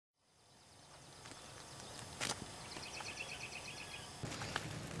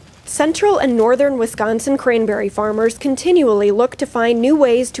Central and northern Wisconsin cranberry farmers continually look to find new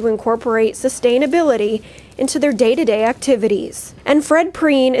ways to incorporate sustainability into their day-to-day activities. And Fred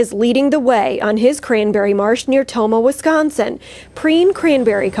Prehn is leading the way on his cranberry marsh near Tomah, Wisconsin. Prehn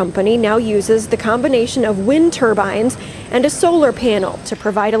Cranberry Company now uses the combination of wind turbines and a solar panel to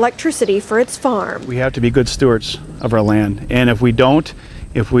provide electricity for its farm. We have to be good stewards of our land, and if we don't,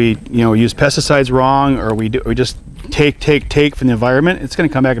 if we use pesticides wrong, or we just take from the environment, it's going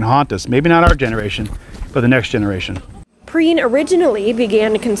to come back and haunt us. Maybe not our generation, but the next generation. Prehn originally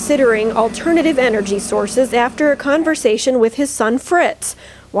began considering alternative energy sources after a conversation with his son Fritz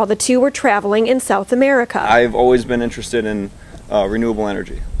while the two were traveling in South America. I've always been interested in renewable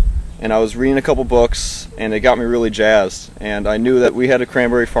energy, and I was reading a couple books and it got me really jazzed, and I knew that we had a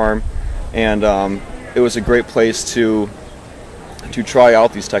cranberry farm, and it was a great place to try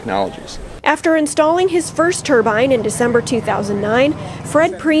out these technologies. After installing his first turbine in December 2009,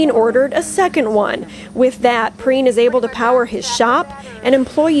 Fred Prehn ordered a second one. With that, Prehn is able to power his shop, an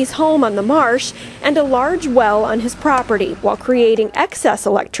employee's home on the marsh, and a large well on his property, while creating excess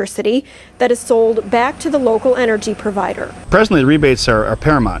electricity that is sold back to the local energy provider. Presently, the rebates are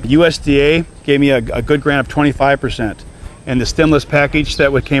paramount. USDA gave me a good grant of 25%. And the stimulus package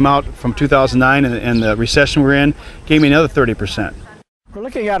that came out from 2009 and the recession we're in gave me another 30%. We're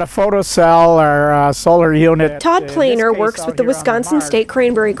looking at a photocell or solar unit. Todd Planer works with the Wisconsin State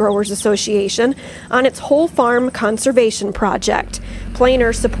Cranberry Growers Association on its whole farm conservation project.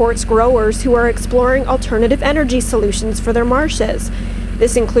 Planer supports growers who are exploring alternative energy solutions for their marshes.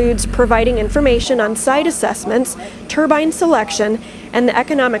 This includes providing information on site assessments, turbine selection, and the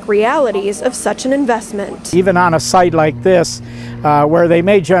economic realities of such an investment. Even on a site like this, where they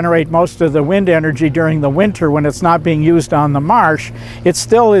may generate most of the wind energy during the winter when it's not being used on the marsh, it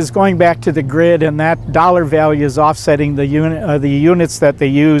still is going back to the grid, and that dollar value is offsetting the units that they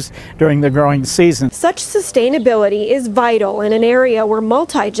use during the growing season. Such sustainability is vital in an area where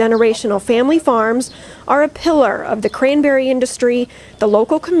multi-generational family farms are a pillar of the cranberry industry, the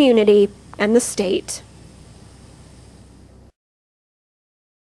local community, and the state.